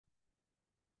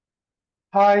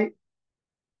Hi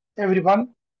everyone,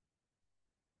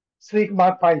 Sri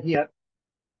Marquee here.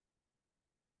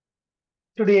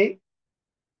 Today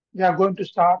we are going to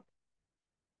start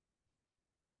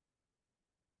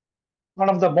one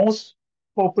of the most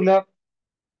popular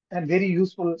and very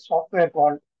useful software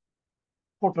called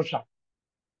Photoshop.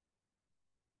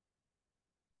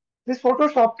 This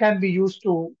Photoshop can be used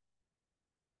to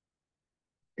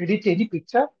edit any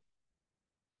picture.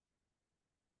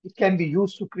 It can be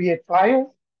used to create flyers,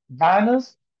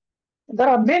 banners. There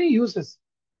are many uses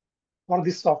for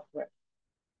this software.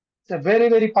 It's a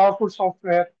very powerful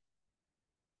software.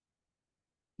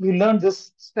 We learn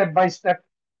this step by step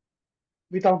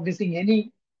without missing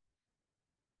any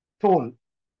tool.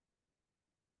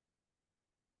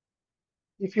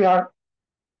 If you are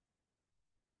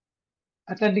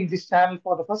attending this channel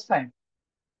for the first time,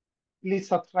 please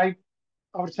subscribe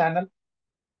our channel,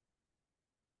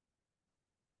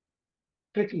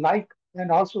 click like, and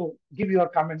also give your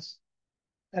comments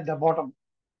at the bottom.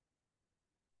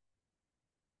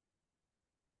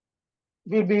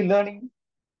 We'll be learning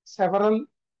several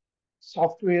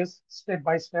softwares step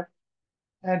by step,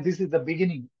 and this is the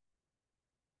beginning.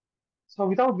 So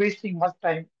without wasting much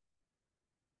time,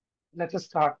 let us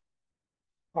start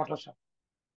Photoshop.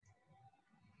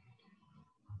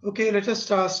 Okay, let us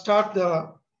start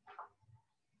the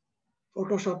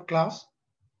Photoshop class.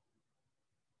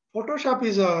 Photoshop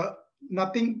is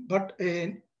nothing but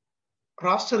a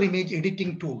raster image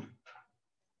editing tool.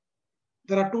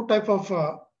 There are two types of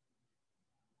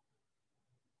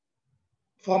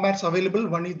formats available.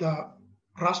 One is the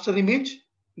raster image,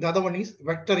 the other one is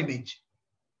vector image.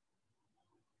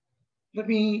 Let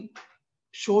me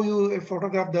show you a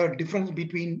photograph, the difference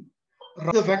between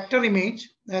the vector image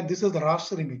and this is the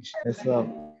raster image. Yes, sir.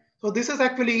 So this is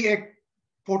actually a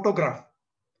photograph.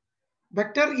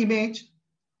 Vector image,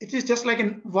 it is just like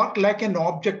an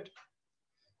object.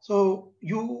 So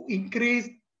you increase,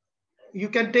 you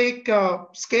can take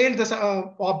scale this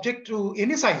object to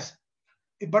any size,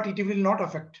 but it will not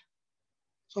affect.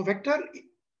 So vector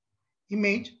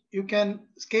image, you can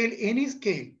scale any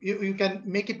scale. You can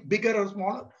make it bigger or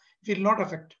smaller, it will not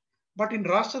affect. But in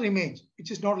raster image,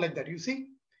 it is not like that. You see,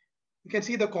 you can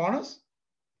see the corners.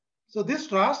 So this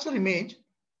raster image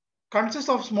consists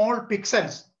of small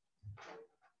pixels.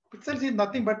 Pixels is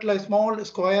nothing but like small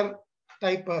square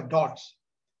type dots.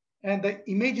 And the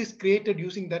image is created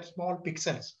using that small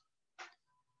pixels.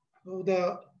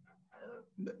 So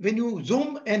when you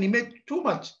zoom an image too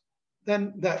much,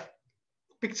 then the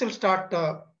pixels start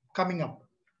coming up,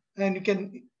 and you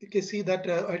can see that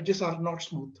edges are not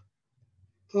smooth.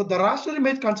 So the raster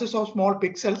image consists of small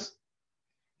pixels,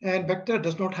 and vector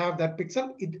does not have that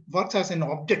pixel. It works as an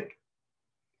object.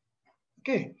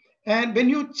 Okay, and when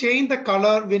you change the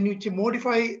color, when you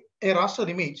modify a raster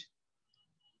image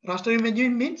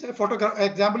means a photograph.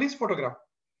 Example is photograph.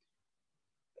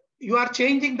 You are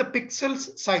changing the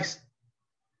pixels size,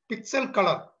 pixel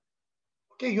color.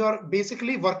 Okay, you are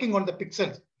basically working on the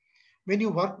pixels when you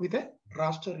work with a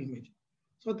raster image.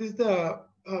 So this is the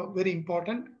very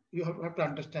important, you have to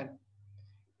understand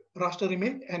raster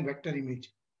image and vector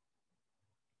image.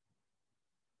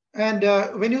 And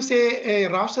when you say a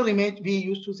raster image, we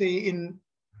used to say in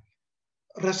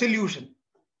resolution.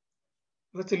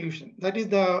 Resolution, that is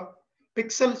the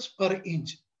pixels per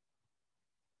inch.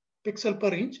 Pixel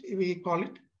per inch, we call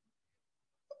it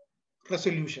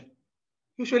resolution.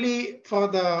 Usually for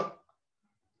the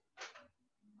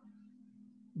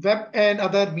web and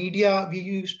other media, we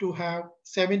used to have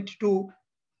 72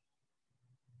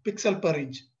 pixel per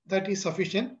inch. That is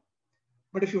sufficient.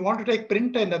 But if you want to take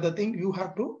print and other thing, you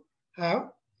have to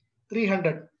have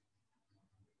 300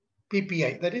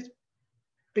 ppi. That is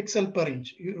pixel per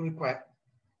inch you require.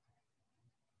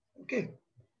 Okay.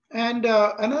 And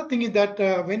another thing is that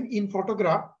when in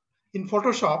Photoshop,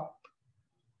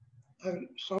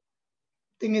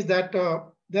 thing is that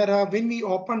when we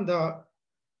open the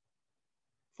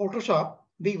Photoshop,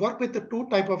 we work with the two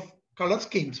type of color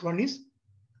schemes. One is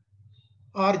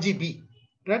RGB,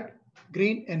 red,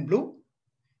 green, and blue.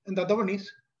 And the other one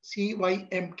is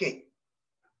CYMK,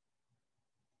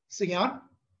 cyan,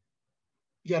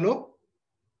 yellow,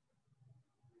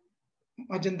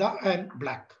 magenta, and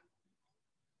black.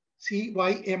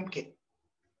 CYMK.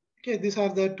 Okay, these are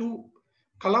the two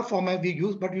color format we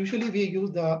use, but usually we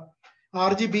use the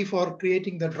RGB for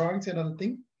creating the drawings and other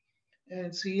thing.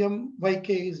 And CMYK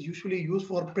is usually used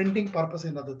for printing purpose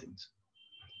and other things.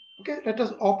 Okay, let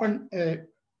us open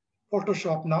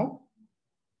Photoshop now.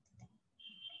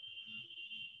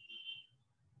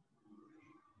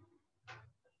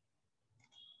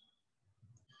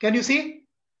 Can you see?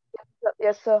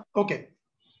 Yes, sir. Okay.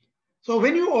 So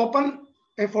when you open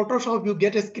a Photoshop, you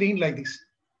get a screen like this.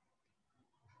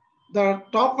 The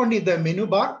top one is the menu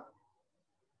bar,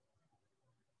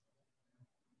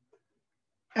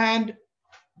 and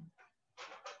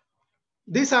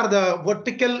these are the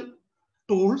vertical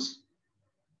tools.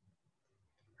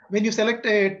 When you select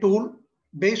a tool,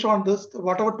 based on this,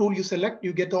 whatever tool you select,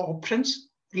 you get the options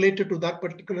related to that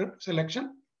particular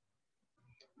selection.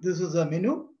 This is the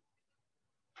menu.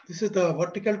 This is the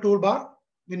vertical toolbar.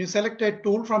 When you select a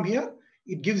tool from here,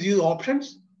 it gives you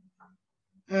options.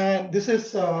 And this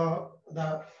is the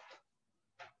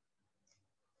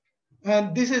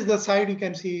side you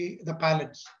can see the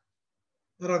palettes.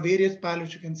 There are various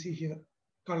palettes you can see here,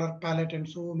 color palette and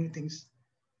so many things.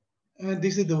 And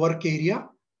this is the work area.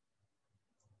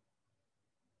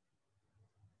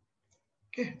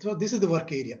 Okay, so this is the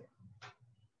work area.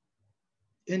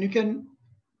 And you can,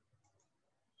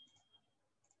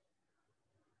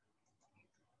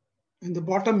 in the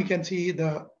bottom, you can see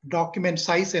the document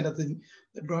size and everything,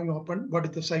 the drawing open, what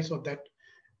is the size of that.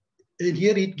 And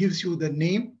here it gives you the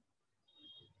name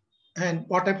and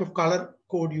what type of color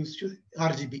code used to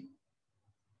RGB.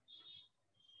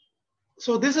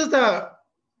 So this is the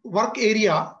work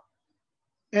area,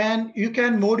 and you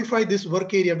can modify this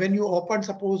work area. When you open,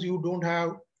 suppose you don't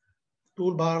have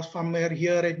toolbars somewhere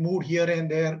here, it moved here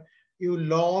and there, you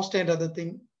lost another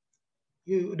thing,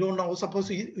 you don't know, suppose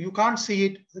you can't see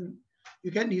it, then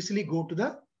you can easily go to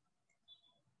the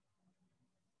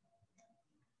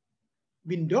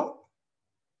window,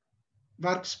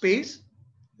 workspace,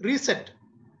 reset.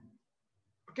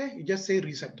 Okay, you just say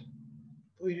reset.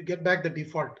 So you get back the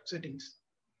default settings.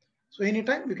 So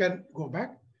anytime you can go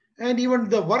back, and even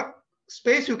the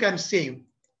workspace you can save.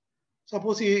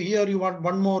 Suppose here you want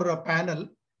one more panel,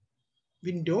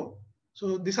 window.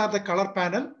 So these are the color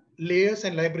panel, layers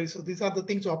and libraries. So these are the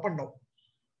things open now.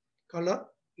 Color,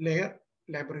 layer,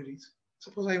 libraries.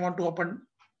 Suppose I want to open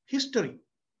history.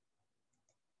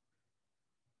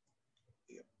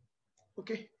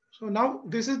 Okay, so now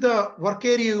this is the work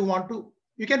area you want to,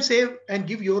 you can save and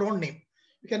give your own name.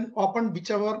 You can open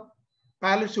whichever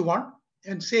palettes you want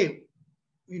and save.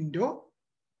 Window,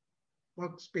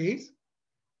 workspace,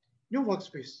 new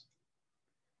workspace.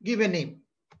 Give a name.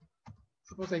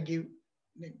 Suppose I give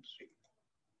name.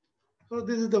 So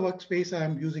this is the workspace I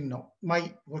am using now,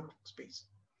 my workspace.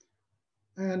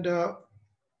 And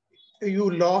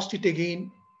you lost it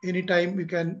again, anytime you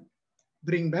can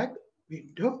bring back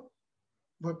window,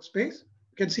 workspace.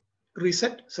 You can see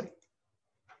reset, sorry.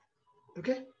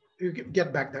 Okay, you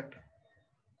get back that.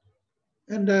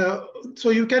 And so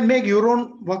you can make your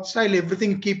own work style,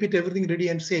 everything, keep it, everything ready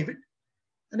and save it.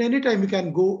 And anytime you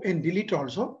can go and delete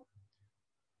also.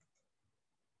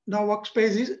 Now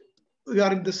workspace is, we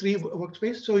are in this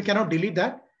workspace, so we cannot delete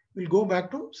that. We'll go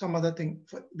back to some other thing.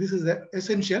 This is the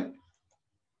essential.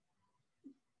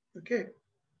 Okay.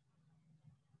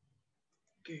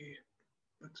 Okay,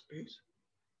 workspace.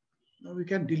 Now we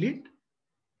can delete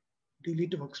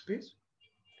workspace.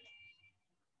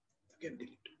 You can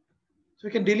delete. So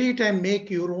you can delete and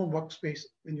make your own workspace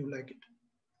when you like it.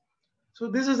 So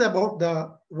this is about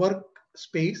the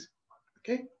workspace.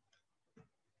 Okay.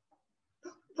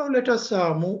 Now let us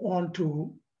move on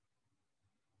to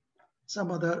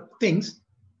some other things.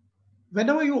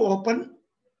 Whenever you open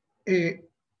a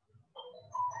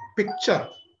picture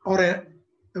or a,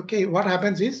 okay, what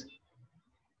happens is,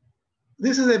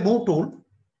 this is a move tool.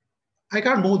 I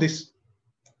can't move this.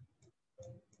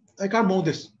 I can't move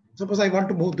this. Suppose I want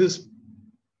to move this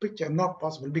picture, not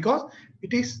possible, because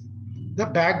it is the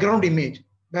background image.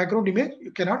 Background image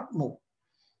you cannot move.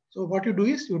 So what you do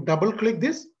is you double click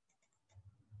this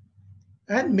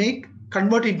and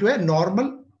convert into a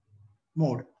normal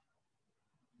mode.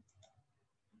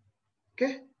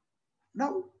 Okay.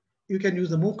 Now you can use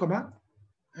the move command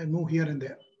and move here and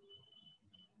there.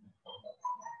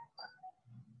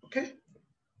 Okay.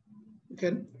 You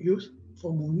can use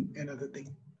for moving another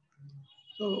thing.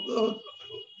 So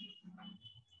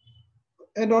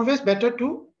and always better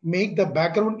to make the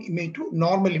background image to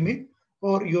normal image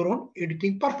for your own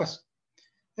editing purpose.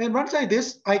 And once I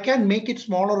this, I can make it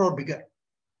smaller or bigger.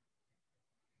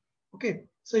 Okay,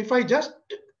 so if I just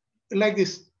like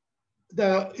this,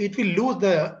 it will lose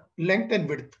the length and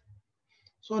width.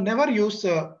 So never use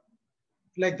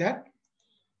like that.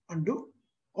 Undo.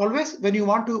 Always when you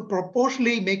want to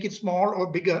proportionally make it small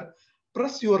or bigger,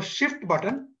 press your shift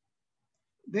button,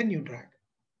 then you drag.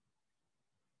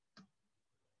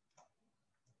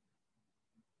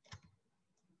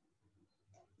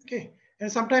 Okay, and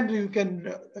sometimes you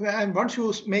can, and once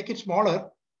you make it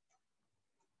smaller,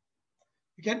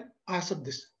 you can accept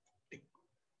this.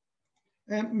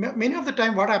 And many of the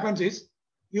time what happens is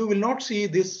you will not see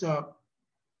this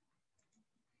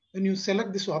when you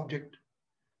select this object,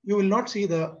 you will not see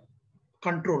the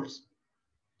controls.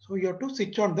 So you have to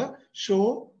switch on the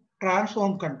show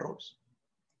transform controls.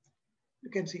 You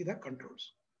can see the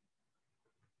controls.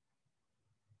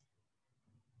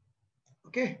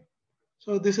 Okay,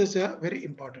 so this is very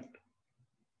important.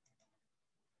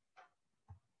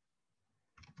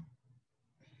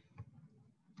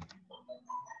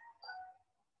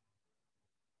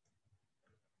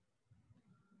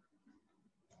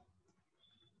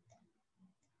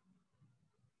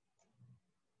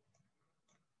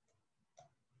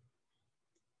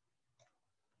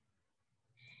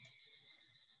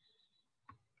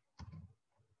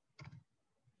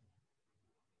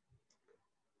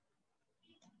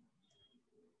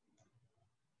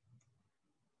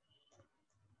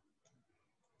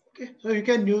 Okay, so you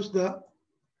can use the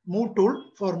move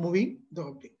tool for moving the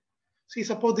object. See,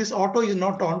 suppose this auto is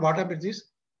not on, what happens is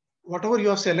whatever you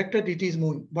have selected, it is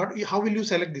moving. But how will you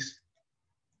select this?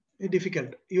 It's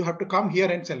difficult. You have to come here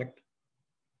and select.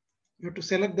 You have to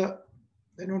select then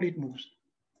only it moves.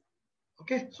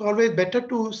 Okay, so always better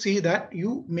to see that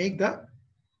you make the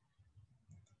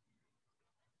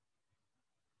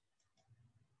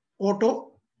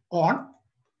auto on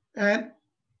and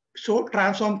show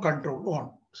transform control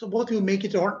on. So both you make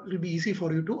it on, it will be easy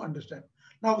for you to understand.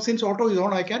 Now, since auto is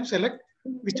on, I can select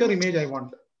whichever image I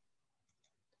want.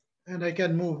 And I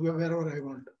can move wherever I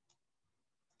want.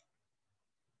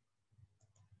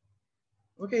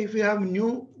 Okay, if you have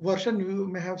new version, you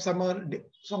may have some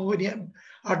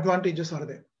advantages are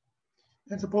there.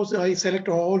 And suppose I select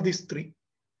all these three.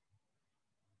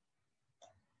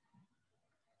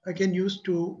 I can use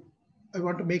to, I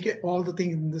want to make it all the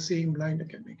things in the same line, I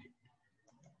can make it.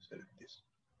 Select this.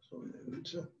 So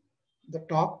it's the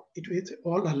top, it is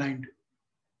all aligned.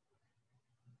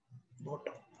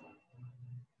 Bottom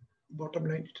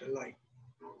line, it's aligned.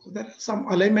 So there are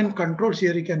some alignment controls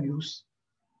here you can use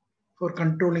for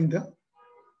controlling the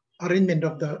arrangement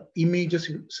of the images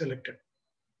you selected.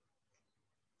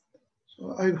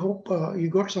 So I hope you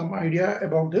got some idea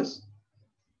about this.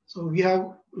 So we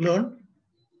have learned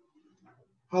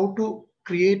how to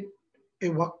create a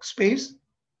workspace.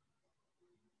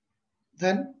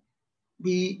 Then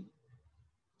we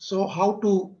saw how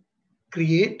to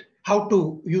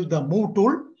use the move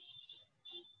tool.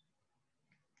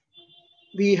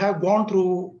 We have gone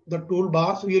through the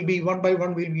toolbars. We'll be one by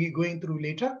one, we'll be going through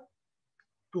later.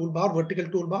 Toolbar, vertical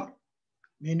toolbar,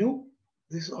 menu,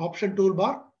 this is option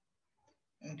toolbar,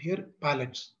 and here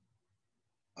palettes.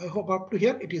 I hope up to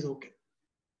here it is okay.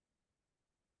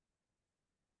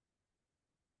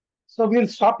 So we'll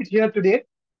stop it here today.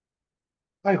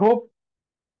 I hope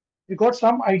you got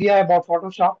some idea about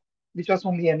Photoshop, which was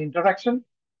only an introduction.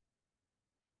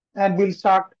 And we'll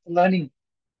start learning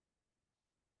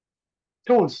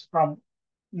tools from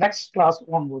next class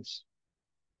onwards.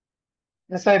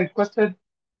 As I requested,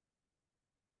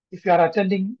 if you are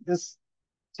attending this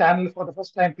channel for the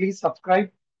first time, please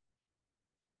subscribe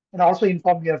and also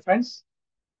inform your friends.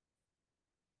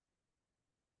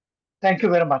 Thank you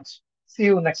very much. See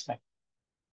you next time.